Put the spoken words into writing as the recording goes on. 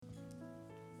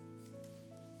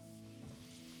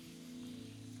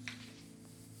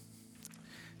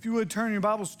If you would turn your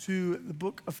Bibles to the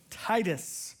book of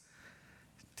Titus.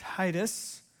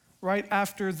 Titus, right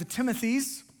after the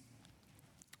Timothys.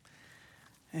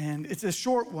 And it's a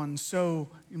short one, so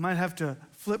you might have to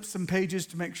flip some pages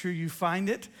to make sure you find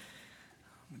it.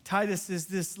 Titus is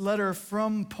this letter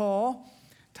from Paul.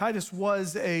 Titus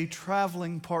was a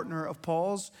traveling partner of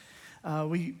Paul's.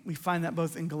 We find that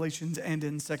both in Galatians and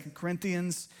in 2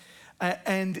 Corinthians.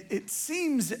 And it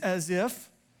seems as if,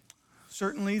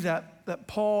 certainly, that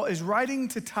Paul is writing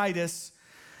to Titus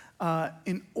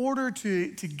in order to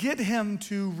get him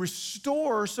to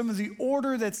restore some of the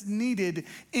order that's needed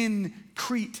in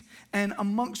Crete and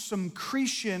amongst some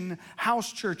Cretan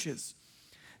house churches.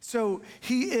 So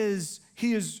he is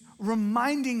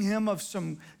reminding him of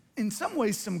in some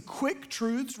ways, some quick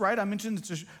truths, right? I mentioned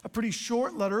it's a pretty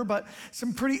short letter, but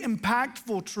some pretty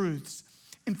impactful truths.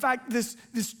 In fact,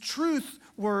 this truth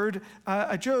word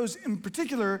I chose in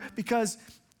particular because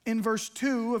in verse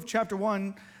 2 of chapter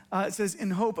 1, it says,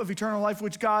 in hope of eternal life,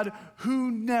 which God,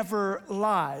 who never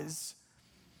lies,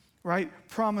 right,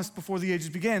 promised before the ages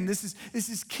began. This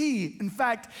is key. In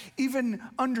fact, even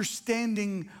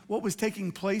understanding what was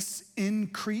taking place in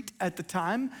Crete at the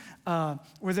time,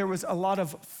 where there was a lot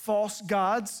of false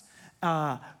gods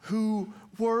who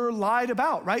were lied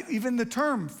about, right? Even the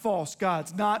term false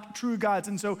gods, not true gods.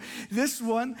 And so this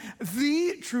one,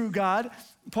 the true God,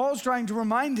 Paul's trying to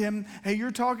remind him, hey, you're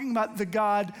talking about the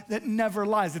God that never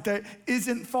lies, that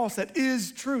isn't false, that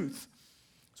is truth.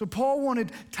 So Paul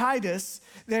wanted Titus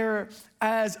there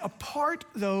as a part,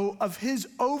 though, of his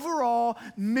overall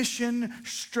mission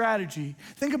strategy.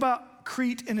 Think about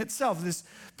Crete in itself, this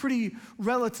pretty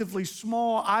relatively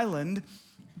small island,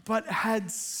 but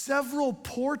had several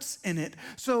ports in it.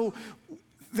 So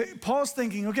Paul's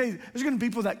thinking, okay, there's gonna be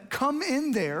people that come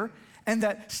in there and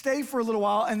that stay for a little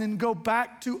while and then go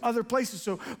back to other places.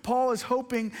 So Paul is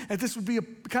hoping that this would be a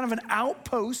kind of an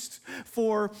outpost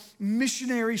for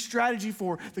missionary strategy,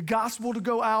 for the gospel to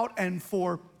go out and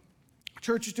for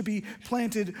churches to be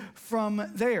planted from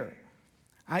there.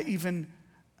 I even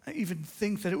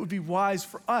think that it would be wise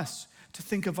for us to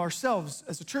think of ourselves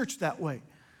as a church that way.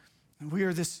 And we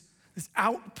are this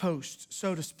outpost,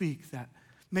 so to speak, that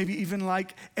maybe even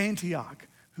like Antioch,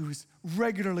 who's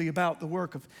regularly about the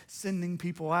work of sending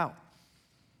people out.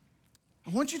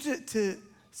 I want you to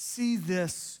see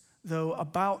this, though,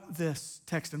 about this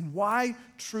text and why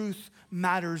truth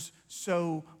matters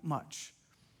so much.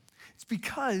 It's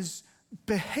because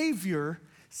behavior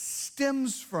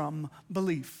stems from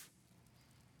belief.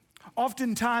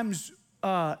 Oftentimes,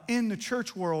 in the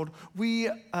church world, we,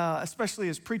 especially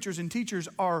as preachers and teachers,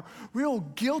 are real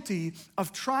guilty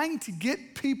of trying to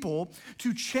get people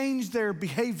to change their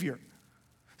behavior.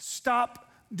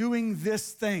 Stop doing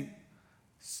this thing.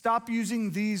 Stop using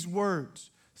these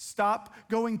words. Stop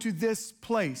going to this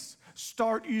place.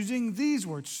 Start using these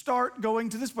words. Start going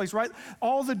to this place, right?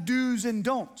 All the do's and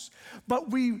don'ts.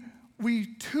 But we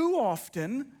too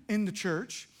often in the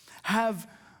church have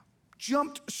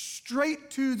jumped straight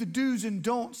to the do's and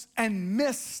don'ts and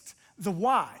missed the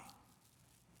why,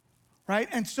 right?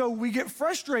 And so we get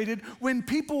frustrated when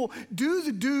people do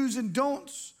the do's and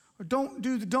don'ts or don't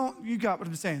do the don't, you got what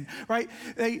I'm saying, right?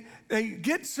 They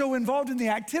get so involved in the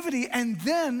activity and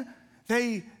then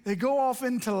they go off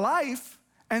into life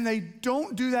and they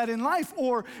don't do that in life,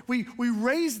 or we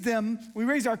raise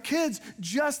our kids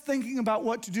just thinking about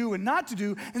what to do and not to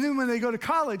do, and then when they go to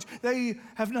college, they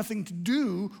have nothing to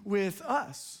do with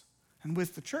us and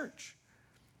with the church.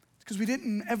 It's because we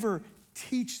didn't ever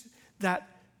teach that,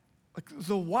 like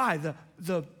the why,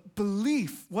 the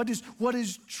belief, what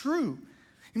is true.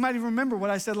 You might even remember what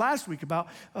I said last week about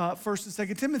 1st and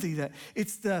 2nd Timothy, that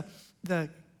it's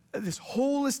this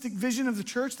holistic vision of the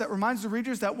church that reminds the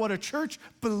readers that what a church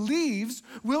believes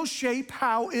will shape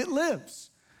how it lives.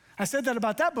 I said that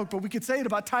about that book, but we could say it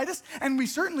about Titus, and we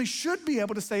certainly should be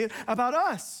able to say it about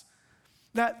us.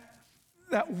 That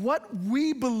what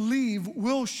we believe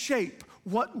will shape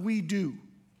what we do.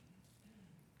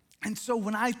 And so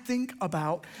when I think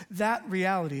about that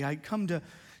reality, I come to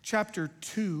chapter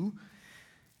 2,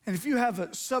 and if you have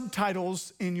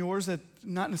subtitles in yours that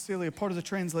not necessarily a part of the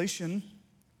translation,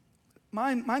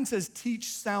 Mine says, teach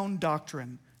sound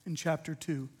doctrine in chapter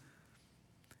 2.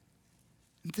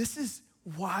 This is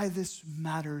why this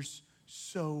matters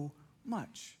so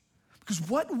much. Because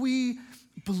what we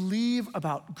believe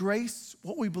about grace,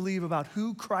 what we believe about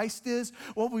who Christ is,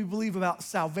 what we believe about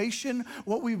salvation,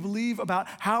 what we believe about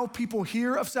how people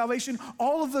hear of salvation,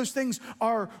 all of those things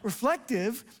are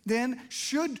reflective, then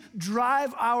should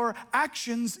drive our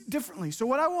actions differently. So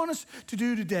what I want us to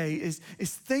do today is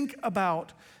think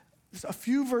about a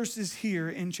few verses here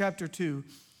in chapter 2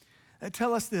 that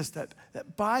tell us this, that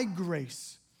by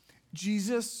grace,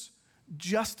 Jesus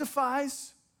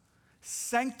justifies,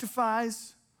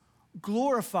 sanctifies,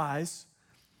 glorifies,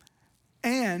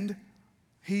 and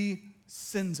he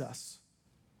sends us.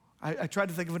 I tried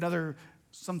to think of another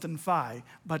something phi,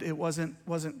 but it wasn't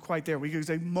quite there. We could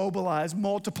say mobilize,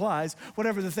 multiplies,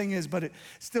 whatever the thing is, but it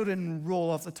still didn't roll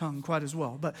off the tongue quite as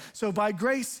well. But so by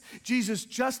grace, Jesus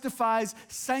justifies,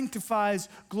 sanctifies,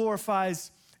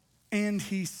 glorifies, and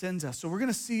he sends us. So we're going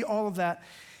to see all of that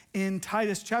in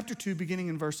Titus chapter 2, beginning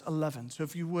in verse 11. So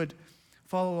if you would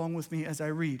follow along with me as I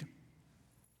read.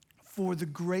 For the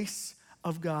grace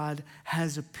of God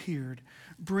has appeared,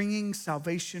 bringing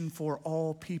salvation for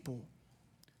all people,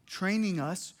 training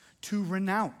us to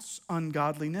renounce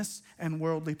ungodliness and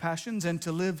worldly passions and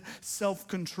to live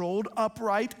self-controlled,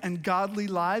 upright, and godly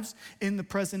lives in the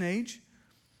present age,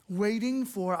 waiting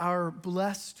for our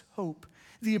blessed hope,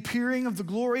 the appearing of the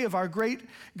glory of our great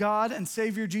God and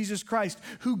Savior Jesus Christ,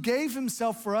 who gave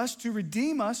himself for us to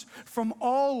redeem us from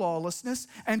all lawlessness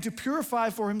and to purify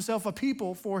for himself a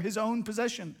people for his own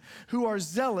possession, who are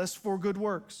zealous for good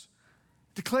works.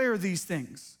 Declare these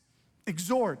things.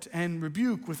 Exhort and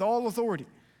rebuke with all authority.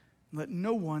 Let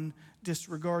no one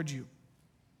disregard you.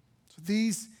 So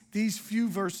these few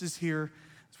verses here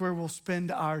is where we'll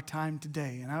spend our time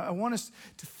today. And I want us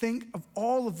to think of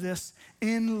all of this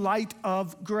in light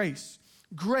of grace.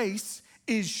 Grace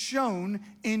is shown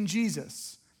in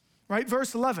Jesus. Right?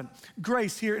 Verse 11,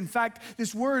 grace here. In fact,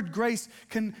 this word grace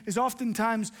is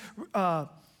oftentimes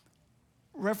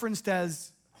referenced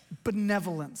as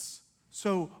benevolence.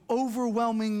 So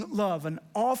overwhelming love, an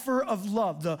offer of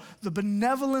love, the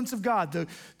benevolence of God,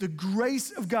 the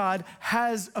grace of God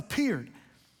has appeared.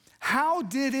 How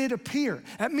did it appear?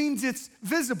 That means it's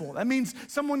visible. That means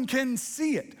someone can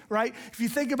see it, right? If you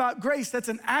think about grace, that's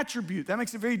an attribute. That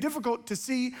makes it very difficult to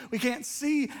see. We can't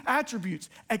see attributes,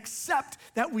 except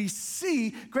that we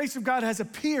see grace of God has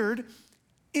appeared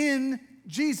in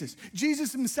Jesus.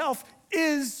 Jesus himself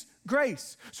is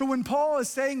grace. So when Paul is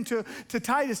saying to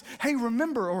Titus, hey,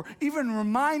 remember, or even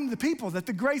remind the people that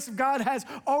the grace of God has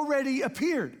already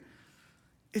appeared,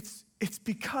 it's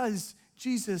because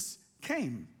Jesus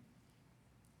came.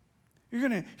 You're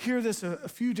going to hear this a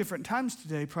few different times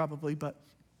today probably, but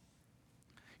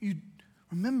you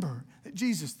remember that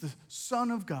Jesus, the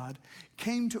Son of God,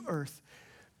 came to earth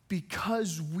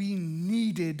because we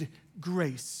needed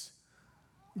grace.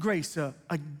 Grace, a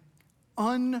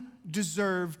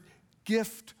undeserved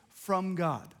gift from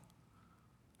God.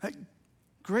 That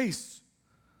grace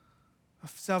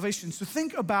of salvation. So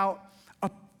think about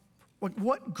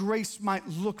what grace might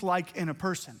look like in a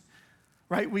person,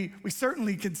 right? We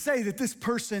certainly could say that this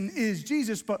person is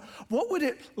Jesus, but what would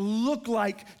it look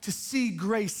like to see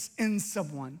grace in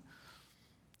someone?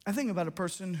 I think about a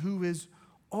person who is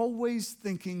always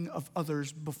thinking of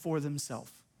others before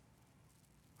themselves.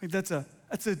 Like that's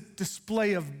a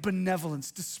display of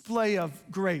benevolence, display of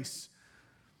grace.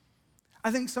 I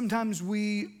think sometimes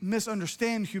we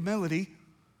misunderstand humility.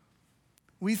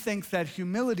 We think that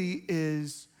humility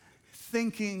is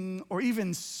thinking or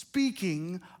even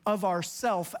speaking of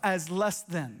ourselves as less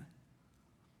than,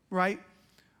 right?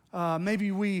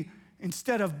 Maybe we,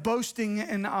 instead of boasting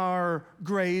in our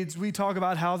grades, we talk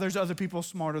about how there's other people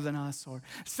smarter than us. Or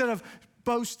instead of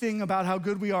boasting about how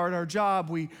good we are at our job,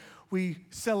 we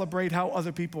celebrate how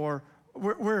other people are.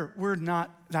 We're not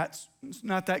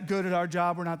that good at our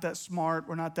job. We're not that smart.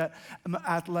 We're not that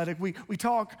athletic. We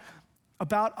talk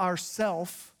about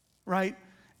ourselves, right,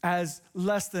 as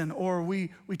less than, or we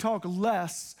talk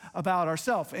less about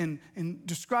ourselves in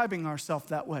describing ourselves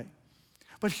that way.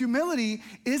 But humility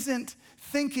isn't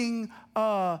thinking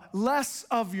less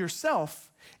of yourself.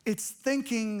 It's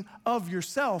thinking of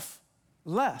yourself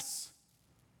less.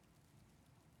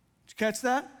 Did you catch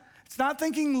that? It's not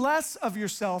thinking less of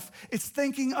yourself, it's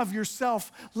thinking of yourself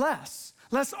less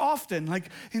often. Like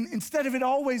instead of it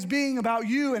always being about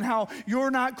you and how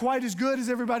you're not quite as good as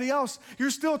everybody else, you're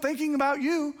still thinking about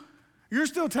you. You're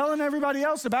still telling everybody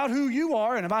else about who you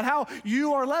are and about how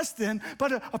you are less than.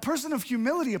 But a person of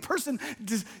humility, a person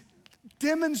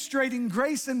demonstrating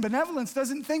grace and benevolence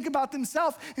doesn't think about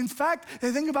themselves. In fact,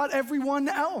 they think about everyone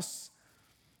else.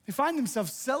 They find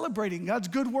themselves celebrating God's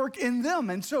good work in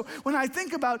them. And so when I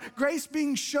think about grace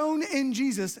being shown in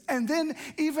Jesus, and then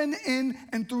even in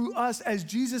and through us as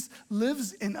Jesus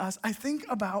lives in us, I think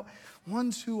about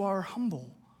ones who are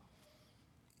humble.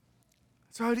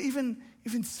 So I would even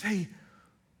say,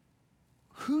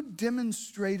 who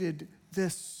demonstrated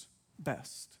this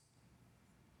best?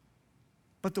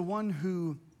 But the one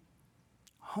who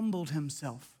humbled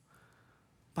himself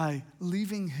by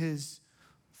leaving his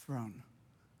throne,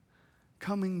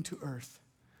 coming to earth,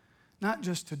 not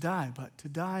just to die, but to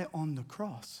die on the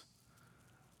cross.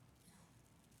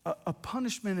 A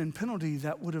punishment and penalty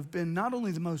that would have been not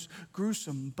only the most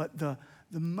gruesome, but the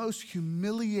most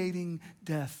humiliating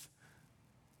death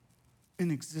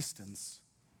in existence.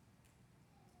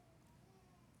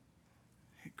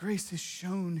 Grace is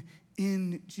shown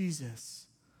in Jesus.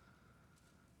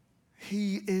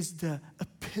 He is the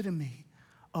epitome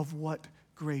of what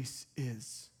grace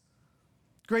is.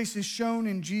 Grace is shown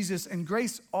in Jesus, and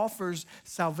grace offers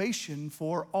salvation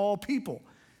for all people.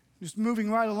 Just moving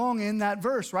right along in that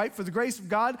verse, right? For the grace of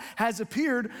God has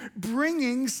appeared,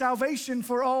 bringing salvation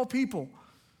for all people.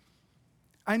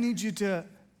 I need you to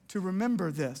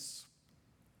remember this.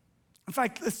 In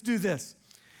fact, let's do this.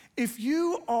 If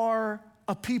you are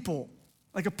a people,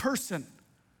 like a person,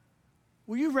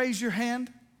 will you raise your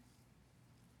hand?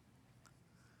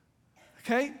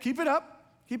 Okay, keep it up,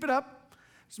 keep it up.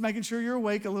 Just making sure you're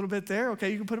awake a little bit there. Okay,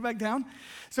 you can put it back down.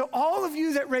 So all of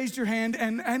you that raised your hand,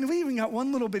 and we even got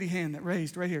one little bitty hand that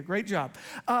raised right here. Great job.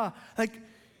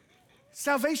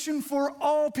 Salvation for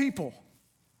all people.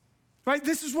 Right?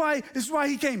 This is why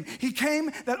he came. He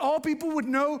came that all people would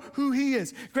know who he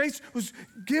is. Grace was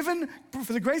given,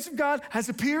 for the grace of God has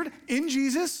appeared in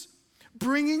Jesus,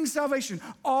 bringing salvation,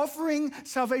 offering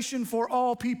salvation for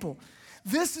all people.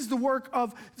 This is the work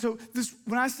of, so this,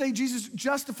 when I say Jesus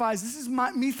justifies, this is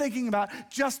me thinking about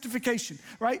justification,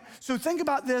 right? So think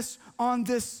about this on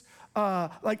this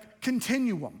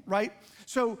continuum, right?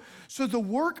 So the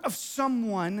work of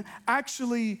someone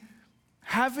actually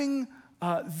having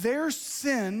their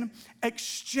sin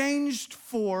exchanged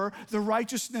for the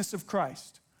righteousness of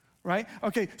Christ, right?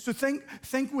 Okay, so think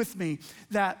with me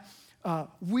that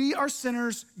we are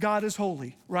sinners, God is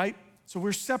holy, right? So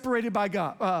we're separated by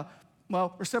God.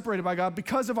 We're separated by God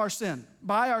because of our sin,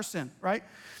 by our sin, right?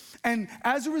 And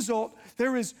as a result,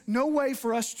 there is no way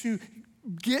for us to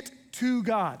get to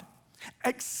God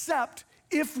except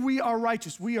if we are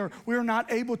righteous. We are not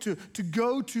able to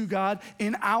go to God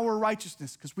in our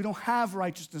righteousness because we don't have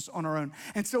righteousness on our own.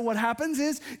 And so what happens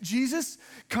is Jesus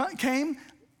came,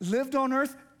 lived on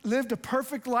earth, lived a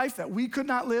perfect life that we could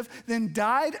not live, then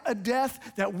died a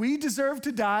death that we deserved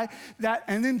to die,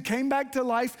 and then came back to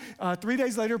life 3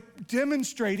 days later,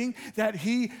 demonstrating that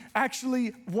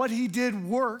what he did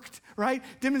worked, right?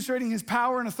 Demonstrating his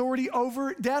power and authority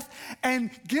over death, and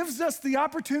gives us the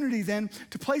opportunity then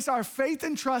to place our faith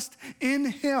and trust in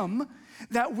him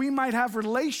that we might have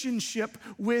relationship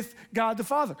with God the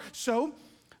Father. So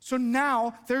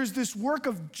now there's this work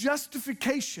of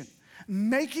justification,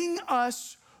 making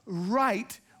us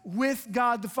right with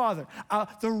God the Father.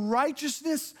 The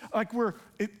righteousness,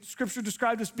 Scripture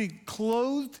described us being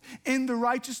clothed in the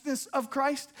righteousness of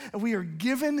Christ. And we are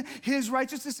given his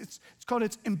righteousness. It's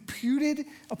imputed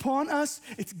upon us.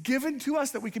 It's given to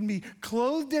us that we can be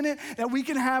clothed in it, that we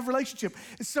can have relationship.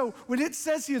 And so when it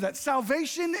says here that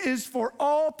salvation is for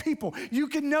all people, you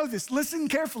can know this. Listen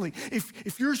carefully.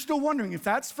 If you're still wondering if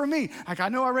that's for me, like I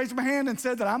know I raised my hand and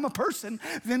said that I'm a person,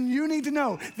 then you need to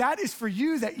know that is for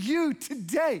you, that you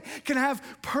today can have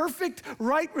perfect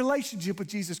right relationship with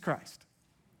Jesus Christ.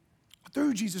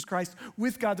 Through Jesus Christ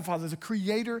with God the Father, the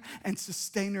creator and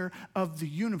sustainer of the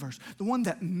universe. The one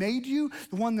that made you,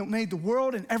 the one that made the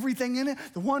world and everything in it,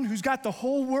 the one who's got the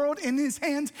whole world in his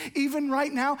hands, even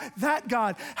right now, that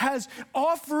God has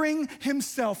offering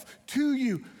himself to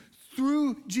you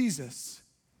through Jesus.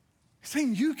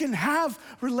 Saying you can have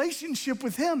relationship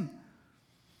with him.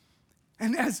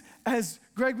 And as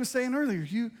Greg was saying earlier,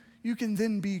 you can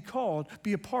then be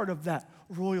a part of that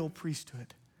royal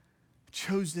priesthood,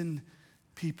 chosen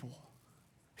people.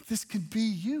 This could be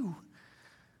you.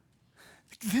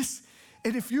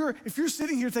 And if you're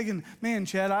sitting here thinking, man,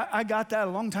 Chad, I got that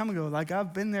a long time ago, like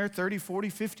I've been there 30, 40,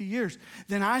 50 years,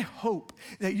 then I hope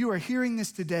that you are hearing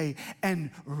this today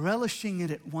and relishing in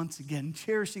it once again,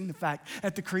 cherishing the fact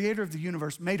that the creator of the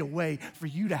universe made a way for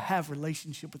you to have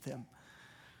relationship with him.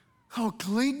 Oh,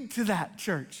 cling to that,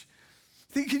 church.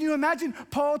 Can you imagine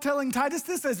Paul telling Titus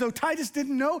this as though Titus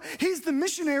didn't know? He's the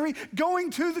missionary going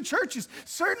to the churches.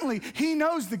 Certainly, he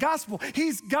knows the gospel.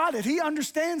 He's got it. He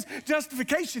understands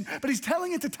justification, but he's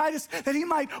telling it to Titus that he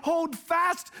might hold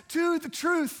fast to the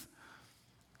truth.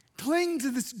 Cling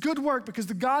to this good work because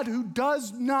the God who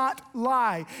does not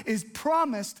lie is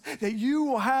promised that you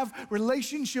will have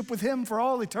relationship with him for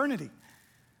all eternity.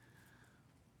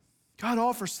 God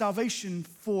offers salvation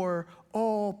for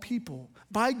all people.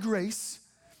 By grace,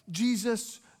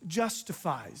 Jesus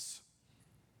justifies.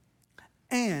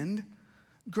 And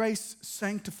grace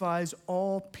sanctifies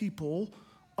all people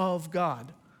of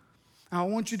God. Now, I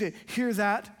want you to hear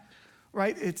that,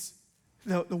 right?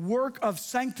 the work of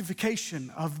sanctification,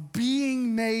 of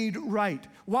being made right.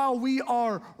 While we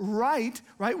are right,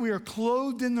 we are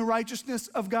clothed in the righteousness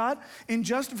of God. In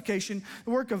justification,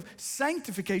 the work of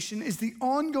sanctification is the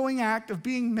ongoing act of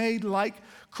being made like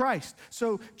Christ.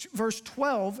 So verse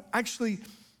 12 actually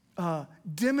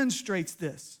demonstrates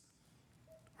this,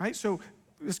 right? So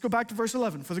let's go back to verse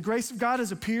 11. For the grace of God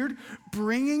has appeared,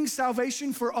 bringing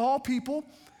salvation for all people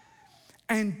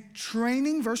and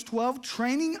training, verse 12,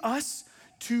 training us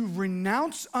to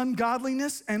renounce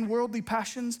ungodliness and worldly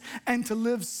passions and to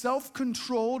live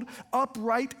self-controlled,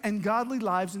 upright, and godly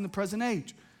lives in the present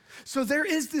age. So there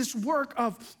is this work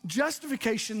of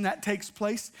justification that takes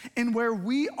place in where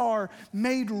we are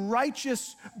made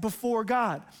righteous before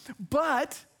God.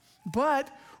 But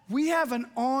we have an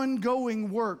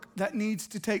ongoing work that needs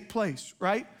to take place,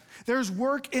 right? There's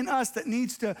work in us that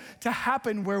needs to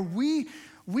happen where we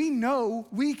know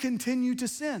we continue to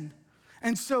sin.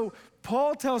 And so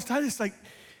Paul tells Titus, like,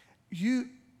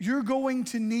 you're going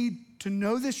to need to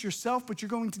know this yourself, but you're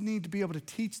going to need to be able to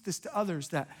teach this to others,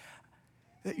 that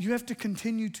you have to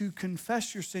continue to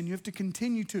confess your sin. You have to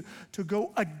continue to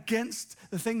go against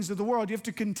the things of the world. You have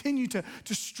to continue to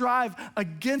strive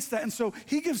against that. And so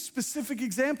he gives specific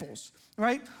examples,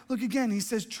 right? Look again, he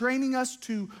says, training us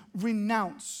to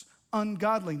renounce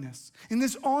ungodliness. In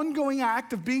this ongoing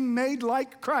act of being made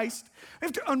like Christ, we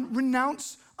have to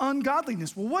renounce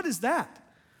ungodliness. Well, what is that?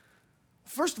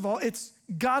 First of all, it's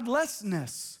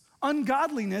godlessness.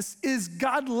 Ungodliness is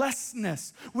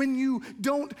godlessness. When you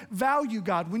don't value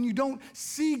God, when you don't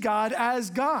see God as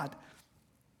God.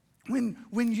 When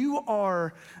you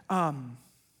are, I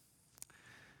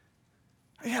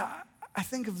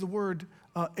think of the word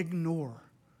ignore.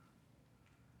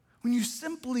 When you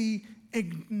simply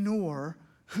ignore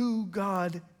who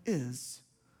God is,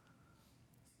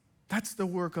 that's the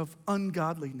work of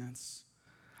ungodliness.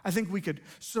 I think we could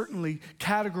certainly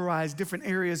categorize different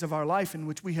areas of our life in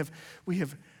which we have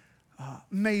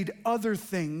made other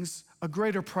things a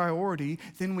greater priority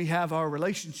than we have our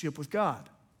relationship with God.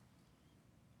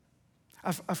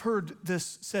 I've heard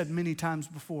this said many times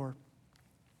before.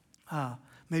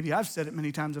 Maybe I've said it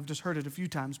many times, I've just heard it a few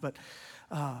times, but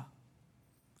I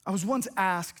was once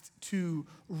asked to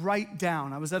write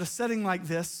down. I was at a setting like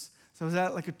this, so I was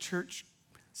at like a church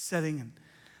setting, and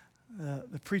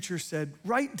the preacher said,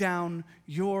 write down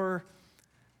your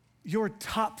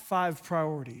top 5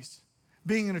 priorities.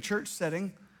 Being in a church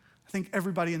setting, I think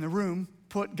everybody in the room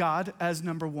put God as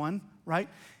number 1, right?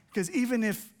 Because even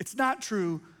if it's not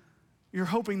true, you're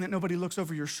hoping that nobody looks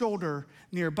over your shoulder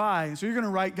nearby. And so you're going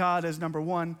to write God as number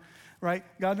 1, right?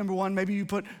 God number 1, maybe you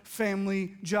put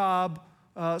family, job,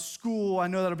 school. I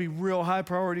know that'll be real high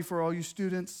priority for all you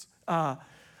students, right?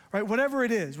 Whatever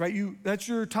it is, right? That's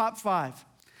your top 5.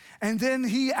 And then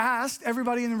he asked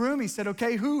everybody in the room, he said,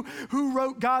 okay, who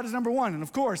wrote God as number 1? And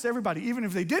of course, everybody, even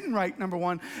if they didn't write number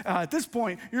 1, at this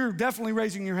point, you're definitely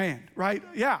raising your hand, right?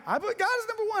 Yeah, I put God as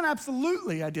number 1.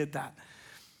 Absolutely, I did that.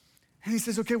 And he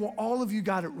says, okay, well, all of you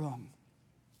got it wrong.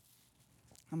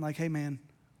 I'm like, hey, man,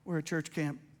 we're a church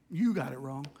camp. You got it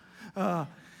wrong.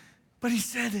 But he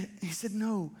said,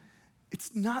 no,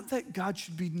 it's not that God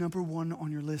should be number 1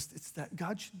 on your list. It's that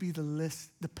God should be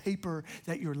the paper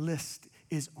that your list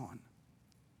is on.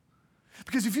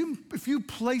 Because if you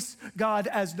place God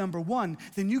as number 1,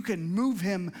 then you can move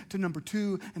him to number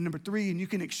 2 and number 3, and you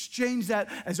can exchange that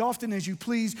as often as you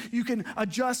please. You can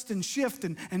adjust and shift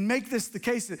and make this the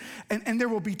case. And there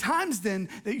will be times then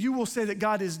that you will say that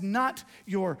God is not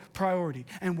your priority.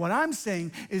 And what I'm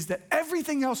saying is that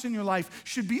everything else in your life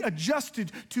should be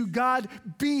adjusted to God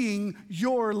being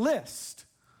your list.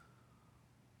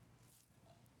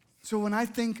 So when I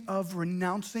think of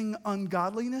renouncing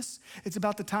ungodliness, it's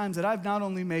about the times that I've not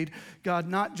only made God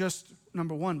not just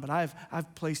number 1, but I've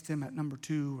placed him at number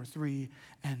 2 or 3.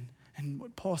 And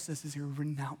what Paul says is here,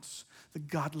 renounce the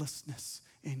godlessness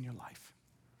in your life.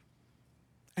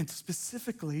 And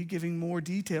specifically, giving more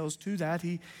details to that,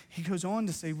 he goes on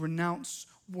to say, renounce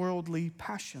worldly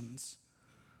passions.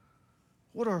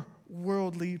 What are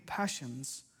worldly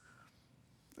passions?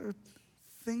 They're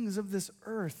things of this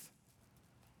earth.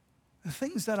 The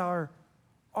things that our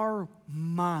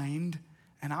mind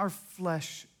and our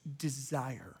flesh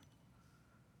desire.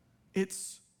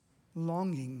 It's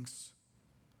longings,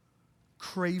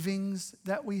 cravings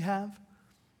that we have.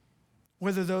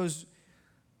 Whether those,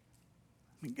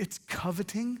 it's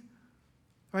coveting,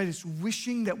 right? It's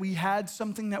wishing that we had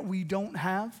something that we don't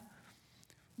have.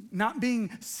 Not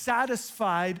being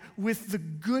satisfied with the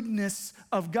goodness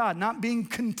of God. Not being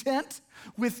content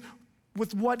with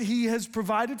what he has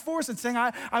provided for us and saying,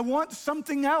 I want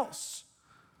something else.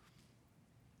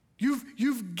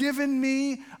 You've given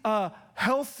me a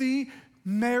healthy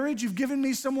marriage. You've given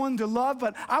me someone to love,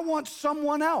 but I want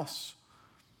someone else.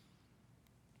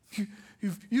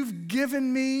 You've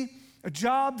given me a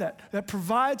job that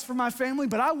provides for my family,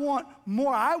 but I want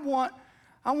more. I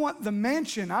want the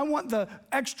mansion. I want the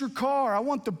extra car. I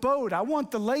want the boat. I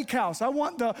want the lake house. I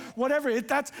want the whatever.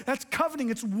 That's coveting.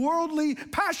 It's worldly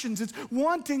passions. It's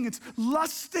wanting. It's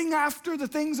lusting after the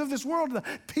things of this world, the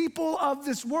people of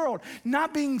this world,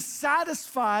 not being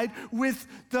satisfied with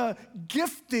the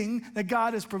gifting that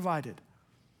God has provided.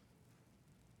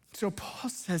 So Paul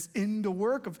says in the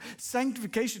work of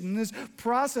sanctification, in this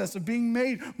process of being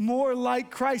made more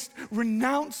like Christ,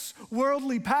 renounce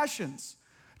worldly passions.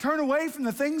 Turn away from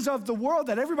the things of the world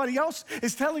that everybody else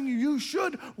is telling you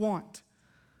should want.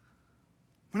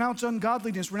 Renounce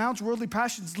ungodliness, renounce worldly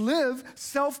passions, live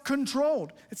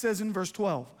self-controlled. It says in verse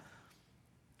 12,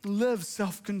 live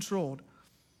self-controlled.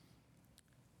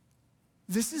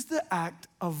 This is the act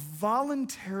of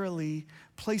voluntarily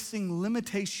placing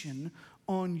limitation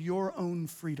on your own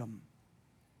freedom.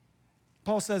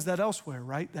 Paul says that elsewhere,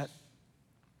 right? That,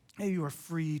 hey, you are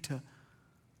free to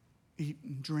eat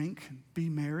and drink and be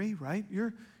merry, right?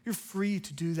 You're free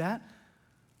to do that.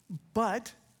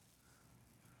 But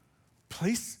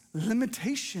place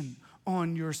limitation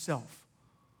on yourself.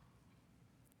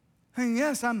 And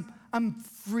yes, I'm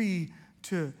free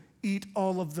to eat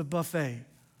all of the buffet.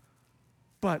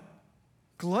 But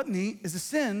gluttony is a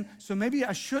sin, so maybe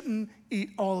I shouldn't eat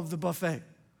all of the buffet.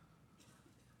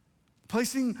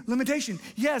 Placing limitation.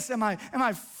 Yes, am I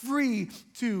free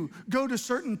to go to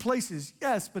certain places?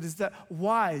 Yes, but is that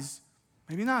wise?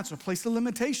 Maybe not, so place a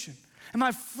limitation. Am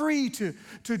I free to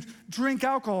drink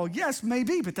alcohol? Yes,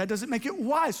 maybe, but that doesn't make it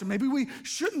wise, so maybe we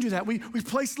shouldn't do that. We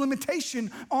place limitation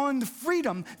on the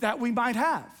freedom that we might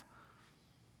have.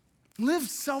 Live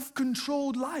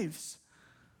self-controlled lives.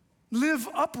 Live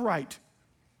upright,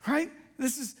 right?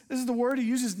 This is the word he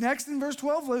uses next in verse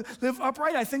 12, live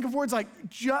upright. I think of words like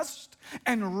just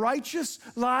and righteous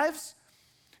lives.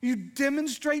 You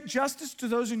demonstrate justice to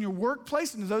those in your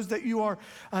workplace and to those that you are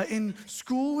in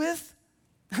school with.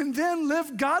 And then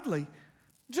live godly.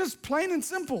 Just plain and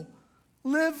simple.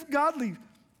 Live godly.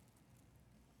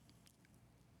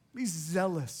 Be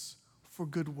zealous for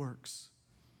good works.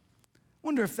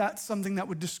 Wonder if that's something that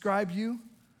would describe you.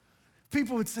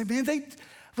 People would say, man,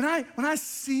 when I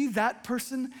see that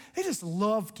person, they just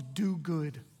love to do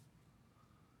good.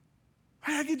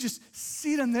 Right? I could just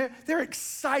see them there. They're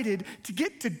excited to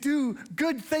get to do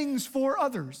good things for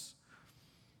others.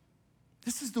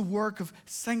 This is the work of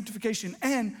sanctification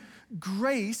and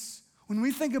grace. When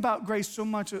we think about grace so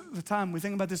much of the time, we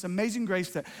think about this amazing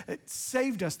grace that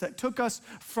saved us, that took us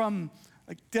from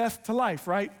like death to life,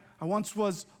 right? I once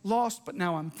was lost, but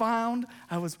now I'm found.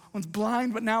 I was once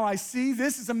blind, but now I see.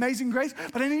 This is amazing grace.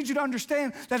 But I need you to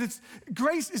understand that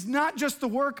grace is not just the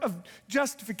work of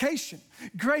justification.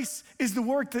 Grace is the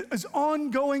work that is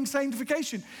ongoing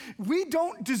sanctification. We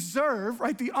don't deserve,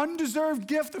 right, the undeserved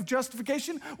gift of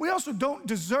justification. We also don't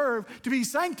deserve to be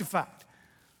sanctified.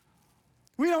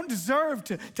 We don't deserve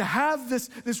to have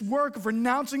this work of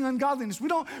renouncing ungodliness. We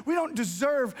don't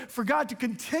deserve for God to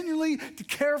continually to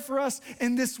care for us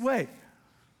in this way.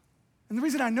 And the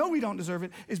reason I know we don't deserve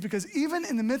it is because even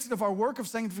in the midst of our work of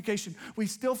sanctification, we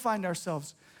still find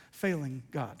ourselves failing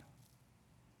God,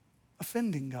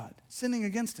 offending God, sinning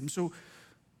against him. So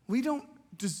we don't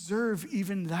deserve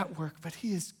even that work, but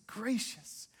he is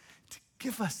gracious to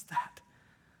give us that.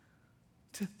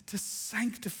 To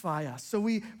sanctify us. So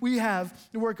we have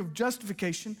the work of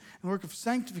justification and the work of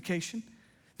sanctification.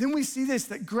 Then we see this,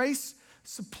 that grace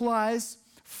supplies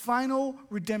final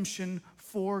redemption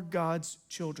for God's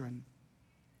children.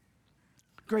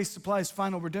 Grace supplies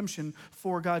final redemption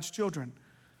for God's children.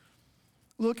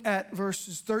 Look at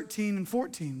verses 13 and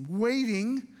 14.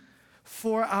 Waiting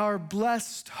for our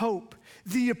blessed hope,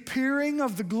 the appearing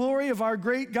of the glory of our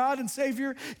great God and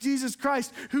Savior, Jesus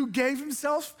Christ, who gave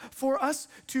himself for us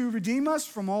to redeem us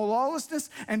from all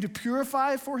lawlessness and to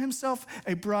purify for himself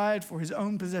a bride for his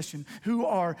own possession, who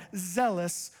are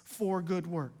zealous for good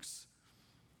works.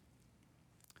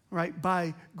 Right?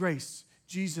 By grace,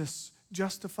 Jesus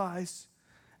justifies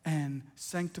and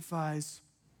sanctifies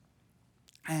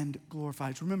and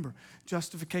glorifies. Remember,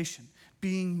 justification,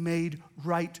 being made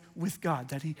right with God,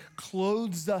 that he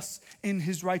clothes us in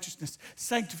his righteousness.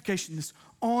 Sanctification, this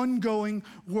ongoing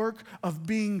work of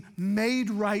being made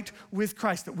right with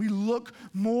Christ, that we look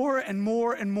more and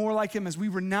more and more like him as we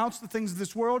renounce the things of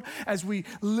this world, as we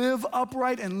live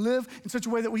upright and live in such a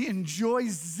way that we enjoy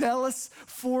zealous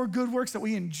for good works, that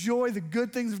we enjoy the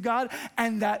good things of God,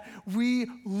 and that we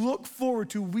look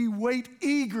forward to, we wait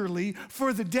eagerly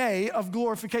for the day of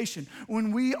glorification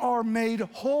when we are made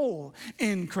whole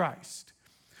in Christ.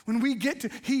 When we get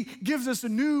to, he gives us a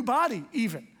new body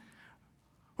even.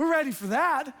 We're ready for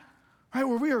that, right?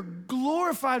 Where we are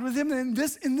glorified with him in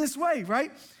this way,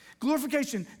 right?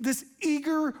 Glorification, this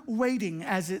eager waiting,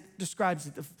 as it describes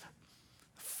it, the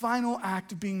final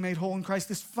act of being made whole in Christ,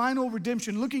 this final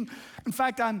redemption. In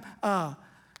fact, I'm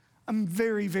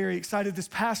very, very excited. This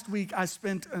past week, I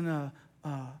spent a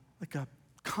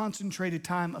concentrated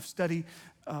time of study,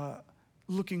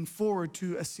 looking forward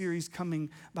to a series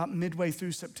coming about midway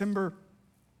through September,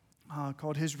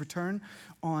 called His Return,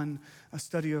 on a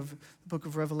study of the book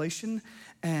of Revelation.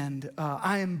 And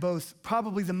I am both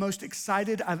probably the most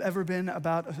excited I've ever been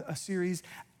about a series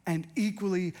and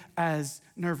equally as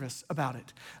nervous about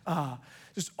it.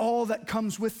 Just all that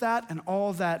comes with that and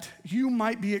all that you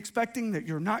might be expecting that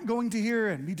you're not going to hear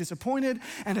and be disappointed,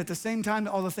 and at the same time,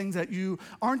 all the things that you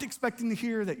aren't expecting to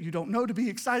hear that you don't know to be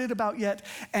excited about yet.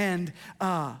 And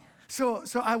So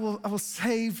I will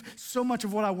save so much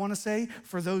of what I want to say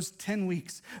for those 10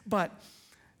 weeks. But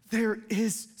there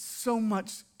is so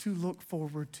much to look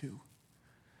forward to.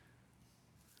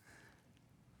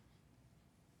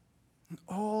 And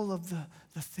all of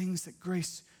the things that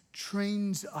grace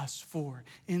trains us for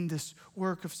in this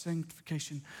work of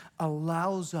sanctification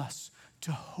allows us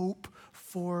to hope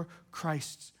for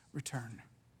Christ's return.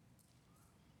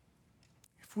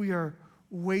 If we are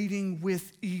waiting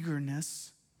with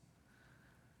eagerness,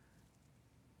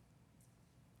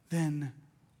 then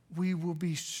we will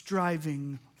be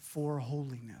striving for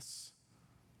holiness.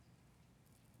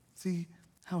 See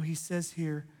how he says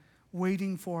here,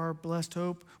 waiting for our blessed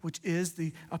hope, which is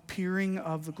the appearing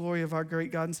of the glory of our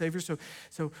great God and Savior.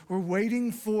 So we're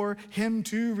waiting for him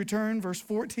to return, verse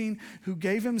 14, who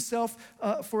gave himself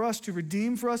for us to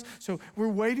redeem for us. So we're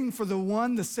waiting for the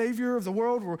one, the Savior of the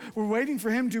world. We're waiting for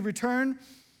him to return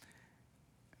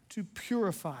to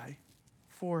purify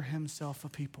for himself a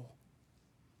people.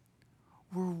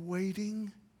 We're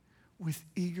waiting with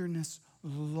eagerness,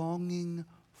 longing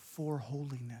for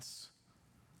holiness.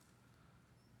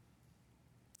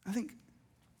 I think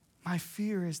my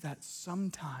fear is that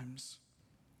sometimes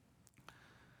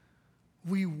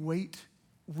we wait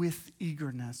with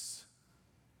eagerness.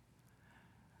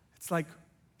 It's like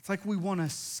we want to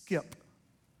skip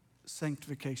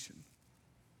sanctification.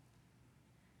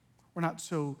 We're not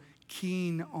so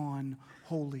keen on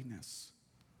holiness.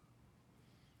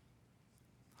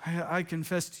 I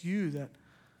confess to you that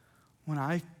when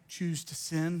I choose to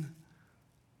sin,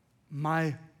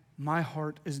 my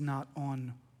heart is not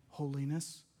on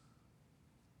holiness.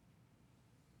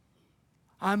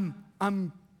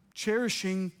 I'm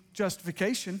cherishing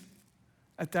justification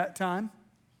at that time.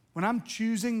 When I'm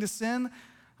choosing to sin,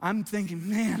 I'm thinking,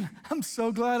 man, I'm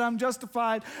so glad I'm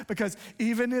justified, because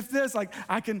even if this,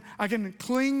 I can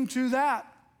cling to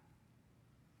that.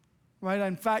 Right?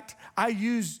 In fact, I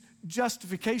use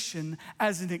justification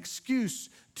as an excuse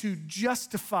to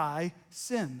justify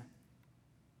sin.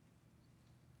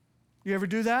 You ever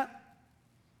do that?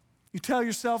 You tell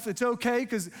yourself it's okay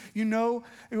because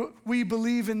we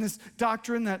believe in this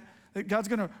doctrine that God's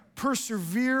going to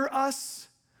persevere us,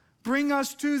 bring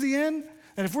us to the end,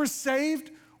 and if we're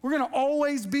saved, we're going to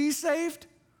always be saved.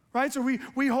 Right? So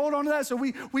we hold on to that. So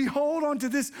we hold on to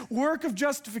this work of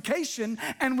justification,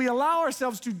 and we allow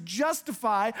ourselves to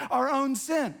justify our own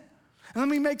sin. And let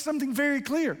me make something very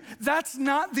clear. That's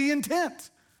not the intent.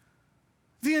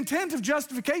 The intent of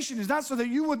justification is not so that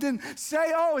you would then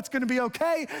say, oh, it's going to be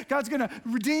okay. God's going to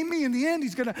redeem me in the end.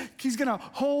 He's going to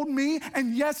hold me.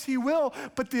 And yes, he will.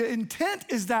 But the intent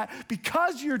is that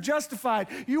because you're justified,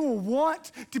 you will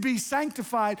want to be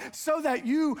sanctified so that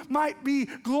you might be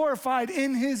glorified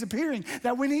in his appearing.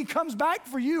 That when he comes back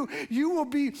for you, you will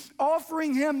be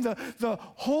offering him the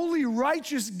holy,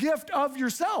 righteous gift of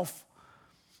yourself.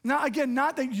 Now, again,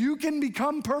 not that you can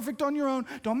become perfect on your own.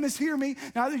 Don't mishear me.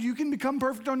 Not that you can become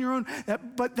perfect on your own,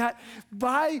 but that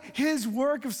by his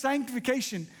work of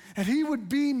sanctification, that he would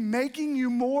be making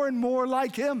you more and more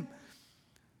like him.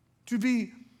 To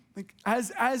be,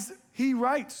 as he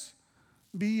writes,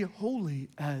 be holy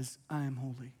as I am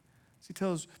holy. So he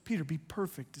tells Peter, be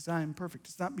perfect as I am perfect.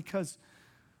 It's not because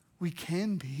we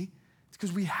can be. It's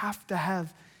because we have to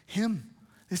have him.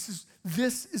 This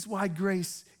is why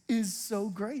grace is so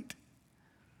great.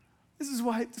 This is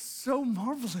why it's so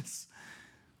marvelous.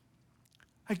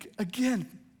 Again,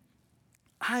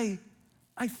 I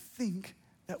think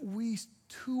that we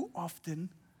too often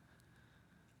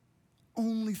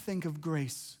only think of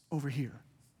grace over here.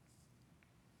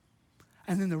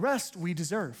 And then the rest we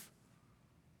deserve.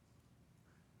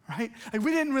 Right? Like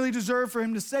we didn't really deserve for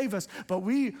him to save us, but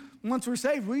once we're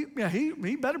saved,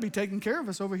 he better be taking care of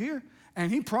us over here. And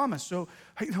he promised. So,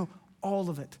 all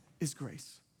of it is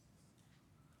grace.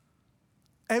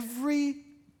 Every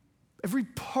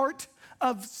part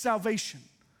of salvation,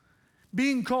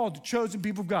 being called the chosen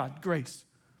people of God, grace.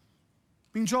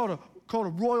 Being called a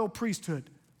royal priesthood,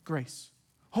 grace.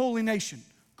 Holy nation,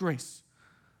 grace.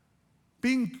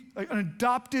 Being an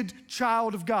adopted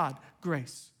child of God,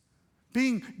 grace.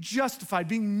 Being justified,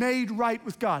 being made right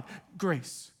with God,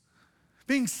 grace.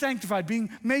 Being sanctified, being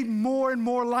made more and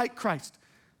more like Christ,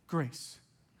 grace.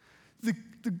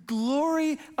 The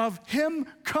glory of him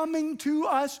coming to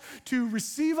us to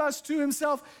receive us to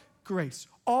himself, grace.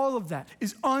 All of that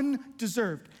is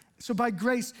undeserved. So by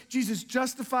grace, Jesus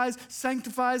justifies,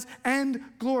 sanctifies, and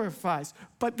glorifies.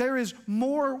 But there is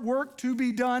more work to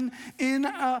be done in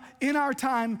our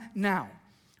time now,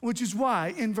 which is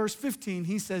why in verse 15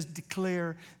 he says,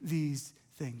 declare these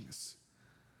things.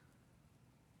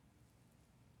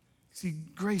 See,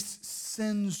 grace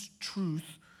sends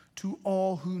truth to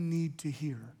all who need to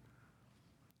hear.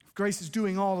 If grace is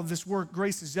doing all of this work,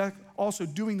 grace is also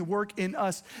doing the work in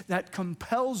us that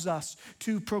compels us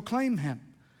to proclaim him.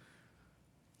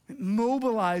 It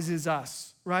mobilizes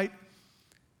us, right?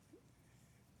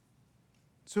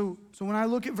 So when I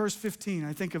look at verse 15,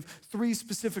 I think of three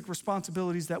specific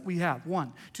responsibilities that we have.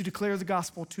 One, to declare the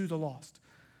gospel to the lost.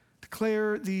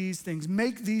 Declare these things.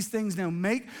 Make these things known.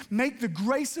 Make the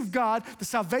grace of God, the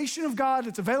salvation of God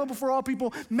that's available for all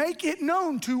people, make it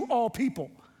known to all people.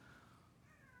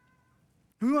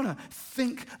 We want to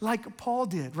think like Paul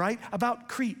did, right? About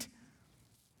Crete.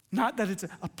 Not that it's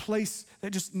a place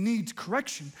that just needs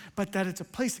correction, but that it's a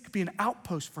place that could be an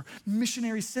outpost for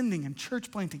missionary sending and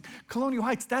church planting. Colonial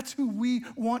Heights, that's who we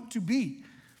want to be.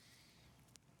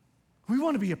 We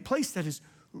want to be a place that is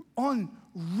on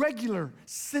regular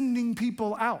sending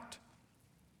people out.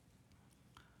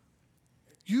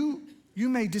 You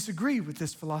may disagree with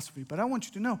this philosophy, but I want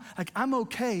you to know, I'm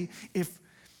okay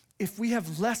if we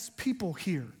have less people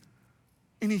here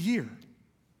in a year.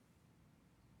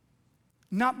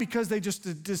 Not because they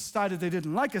just decided they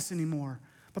didn't like us anymore,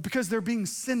 but because they're being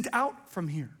sent out from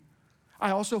here. I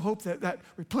also hope that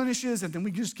replenishes and then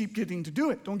we just keep getting to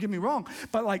do it. Don't get me wrong.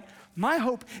 But my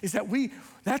hope is that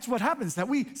that's what happens, that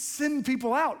we send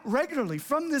people out regularly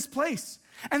from this place.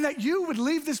 And that you would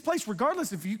leave this place,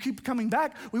 regardless if you keep coming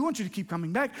back. We want you to keep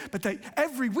coming back. But that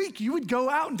every week you would go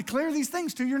out and declare these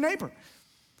things to your neighbor.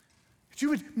 That you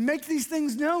would make these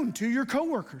things known to your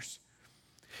coworkers.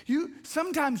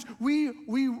 Sometimes we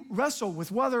wrestle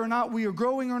with whether or not we are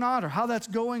growing or not, or how that's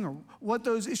going, or what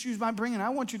those issues might bring. And I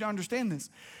want you to understand this.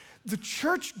 The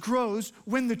church grows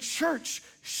when the church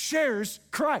shares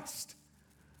Christ.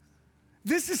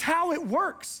 This is how it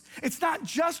works. It's not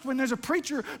just when there's a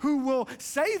preacher who will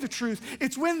say the truth.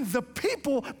 It's when the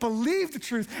people believe the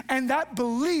truth, and that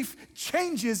belief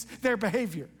changes their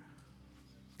behavior.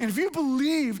 And if you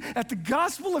believe that the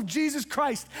gospel of Jesus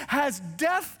Christ has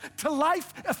death to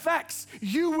life effects,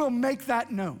 you will make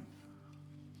that known.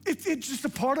 It's just a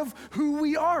part of who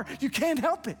we are. You can't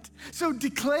help it. So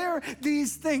declare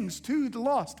these things to the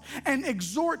lost and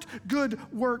exhort good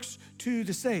works to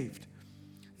the saved.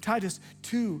 Titus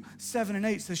 2, 7 and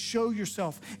 8 says, show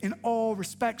yourself in all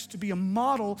respects to be a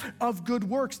model of good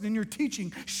works. And in your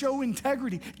teaching, show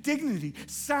integrity, dignity,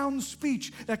 sound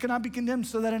speech that cannot be condemned,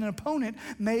 so that an opponent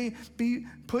may be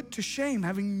put to shame,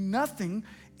 having nothing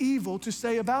evil to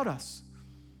say about us.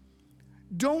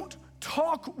 Don't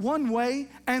talk one way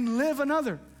and live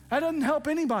another. That doesn't help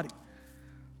anybody.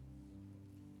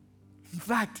 In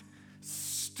fact,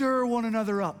 stir one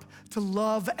another up to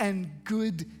love and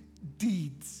good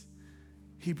deeds,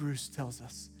 Hebrews tells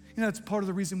us. That's part of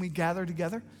the reason we gather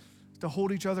together, to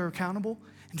hold each other accountable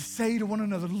and to say to one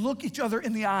another, look each other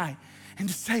in the eye and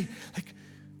to say,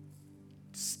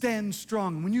 stand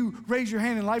strong. When you raise your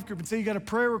hand in life group and say you got a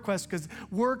prayer request because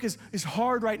work is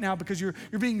hard right now because you're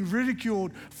being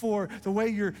ridiculed for the way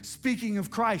you're speaking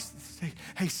of Christ, say,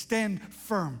 hey, stand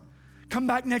firm. Come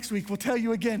back next week. We'll tell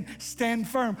you again, stand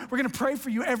firm. We're going to pray for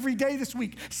you every day this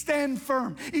week. Stand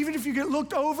firm. Even if you get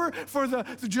looked over for the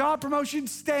job promotion,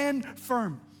 stand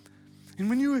firm. And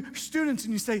when you are students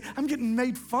and you say, I'm getting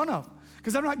made fun of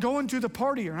Because I'm not going to the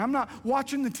party, or I'm not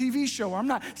watching the TV show, or I'm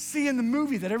not seeing the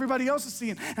movie that everybody else is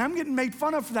seeing, and I'm getting made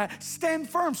fun of for that. Stand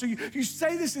firm. So you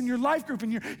say this in your life group,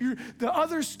 and the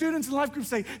other students in the life group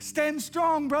say, stand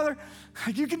strong, brother.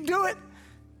 You can do it.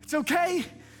 It's okay.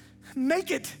 Make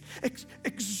it.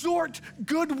 Exhort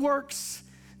good works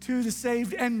to the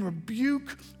saved and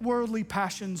rebuke worldly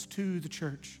passions to the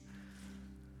church.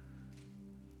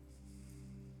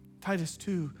 Titus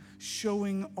 2,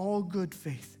 showing all good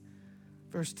faith.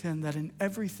 Verse 10, that in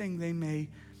everything they may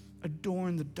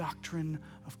adorn the doctrine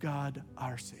of God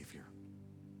our Savior.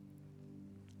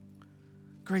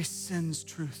 Grace sends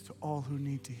truth to all who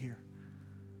need to hear.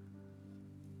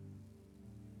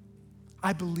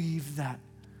 I believe that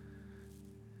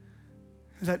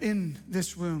in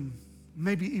this room,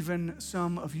 maybe even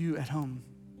some of you at home,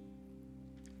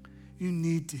 you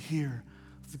need to hear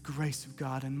the grace of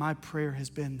God. And my prayer has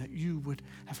been that you would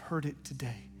have heard it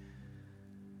today.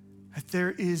 That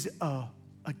there is a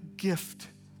gift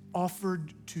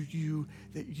offered to you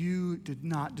that you did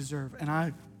not deserve. And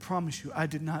I promise you, I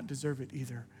did not deserve it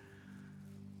either.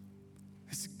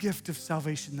 It's a gift of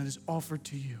salvation that is offered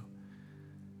to you.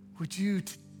 Would you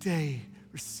today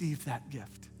receive that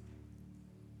gift?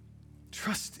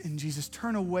 Trust in Jesus.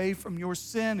 Turn away from your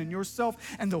sin and yourself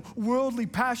and the worldly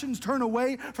passions. Turn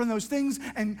away from those things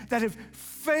and that have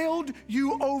failed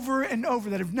you over and over,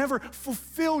 that have never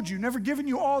fulfilled you, never given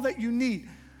you all that you need.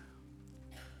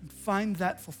 And find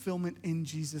that fulfillment in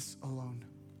Jesus alone.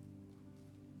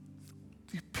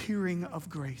 The appearing of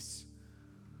grace.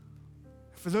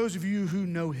 For those of you who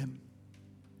know him,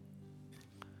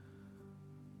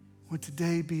 would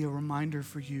today be a reminder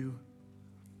for you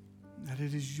that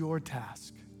it is your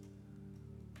task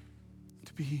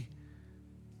to be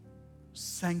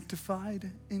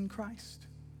sanctified in Christ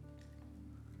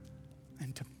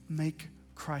and to make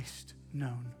Christ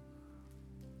known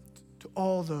to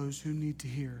all those who need to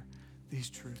hear these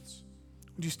truths.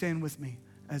 Would you stand with me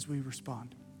as we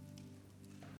respond?